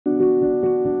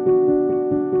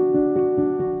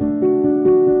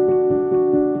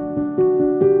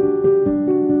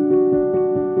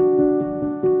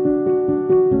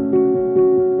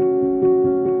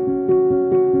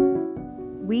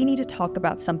talk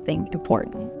about something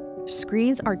important.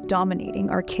 Screens are dominating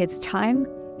our kids' time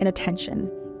and attention,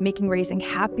 making raising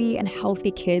happy and healthy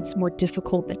kids more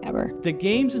difficult than ever. The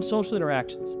games and social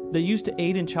interactions that used to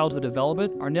aid in childhood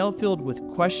development are now filled with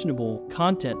questionable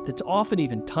content that's often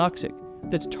even toxic,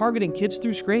 that's targeting kids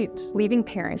through screens. Leaving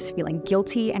parents feeling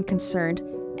guilty and concerned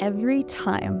every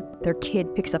time their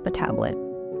kid picks up a tablet.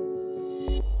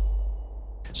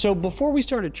 So before we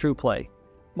started Truplay,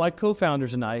 my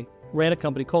co-founders and I ran a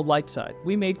company called Lightside.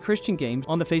 We made Christian games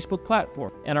on the Facebook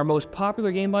platform, and our most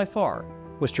popular game by far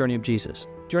was Journey of Jesus.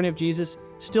 Journey of Jesus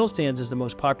still stands as the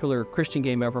most popular Christian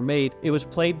game ever made. It was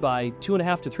played by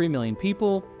 2.5 to 3 million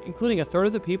people, including a third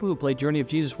of the people who played Journey of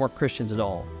Jesus weren't Christians at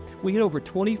all. We had over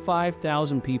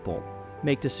 25,000 people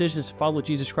make decisions to follow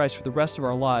Jesus Christ for the rest of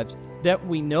our lives that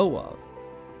we know of.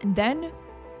 And then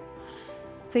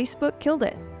Facebook killed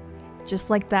it. Just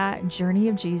like that, Journey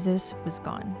of Jesus was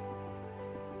gone.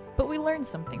 But we learned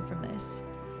something from this.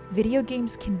 Video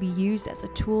games can be used as a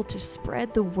tool to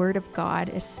spread the word of God,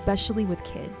 especially with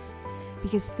kids,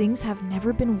 because things have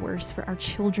never been worse for our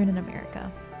children in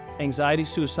America. Anxiety,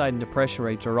 suicide, and depression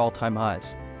rates are at all-time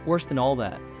highs. Worse than all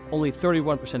that, only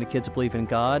 31% of kids believe in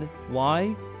God.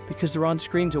 Why? Because they're on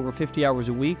screens over 50 hours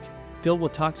a week, filled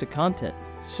with toxic content.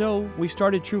 So we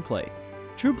started Truplay.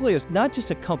 Truplay is not just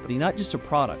a company, not just a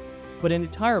product, but an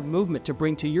entire movement to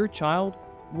bring to your child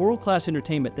world-class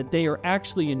entertainment that they are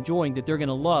actually enjoying, that they're going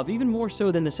to love, even more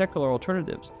so than the secular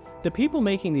alternatives. The people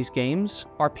making these games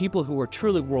are people who are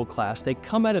truly world-class. They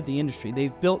come out of the industry.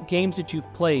 They've built games that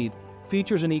you've played,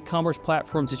 features and e-commerce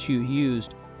platforms that you've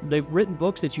used. They've written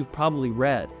books that you've probably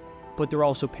read, but they're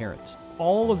also parents.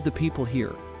 All of the people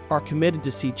here are committed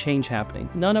to see change happening.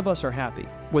 None of us are happy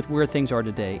with where things are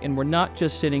today, and we're not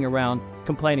just sitting around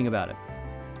complaining about it.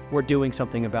 We're doing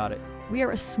something about it. We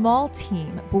are a small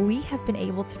team, but we have been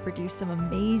able to produce some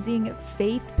amazing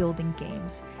faith-building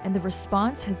games, and the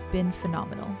response has been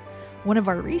phenomenal. One of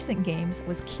our recent games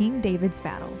was King David's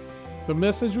Battles. The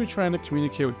message we're trying to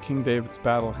communicate with King David's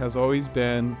Battle has always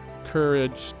been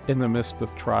courage in the midst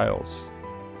of trials.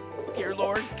 Dear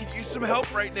Lord, could use some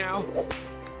help right now.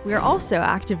 We are also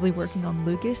actively working on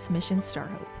Lucas Mission Star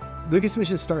Hope. Lucas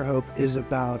Mission Star Hope is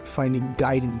about finding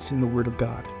guidance in the Word of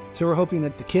God. So we're hoping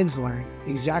that the kids learn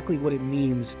exactly what it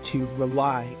means to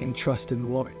rely and trust in the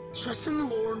Lord. Trust in the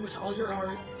Lord with all your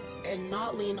heart and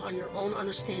not lean on your own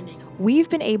understanding. We've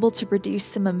been able to produce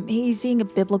some amazing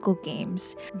biblical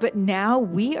games, but now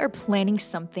we are planning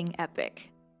something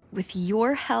epic. With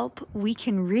your help, we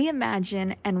can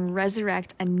reimagine and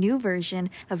resurrect a new version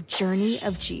of Journey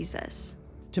of Jesus.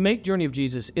 To make Journey of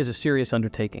Jesus is a serious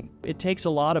undertaking. It takes a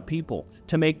lot of people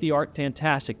to make the art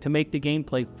fantastic, to make the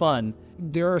gameplay fun.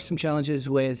 There are some challenges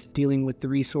with dealing with the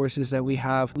resources that we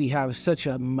have. We have such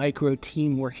a micro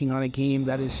team working on a game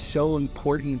that is so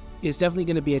important. It's definitely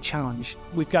going to be a challenge.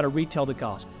 We've got to retell the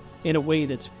gospel in a way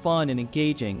that's fun and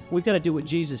engaging. We've got to do what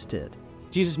Jesus did.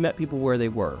 Jesus met people where they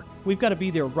were. We've got to be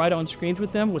there right on screens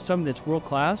with them with something that's world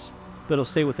class that'll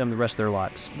stay with them the rest of their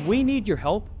lives. We need your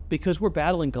help because we're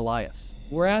battling Goliaths.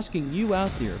 We're asking you out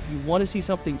there, if you want to see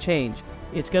something change,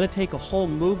 it's going to take a whole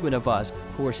movement of us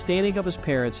who are standing up as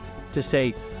parents to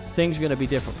say, things are going to be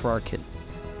different for our kid.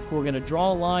 We're going to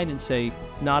draw a line and say,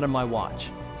 not on my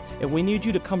watch. And we need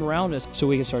you to come around us so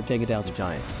we can start taking down the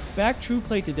giants. Back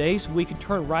Truplay today so we can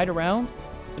turn right around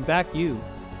and back you,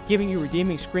 giving you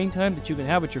redeeming screen time that you can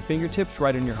have at your fingertips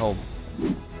right in your home.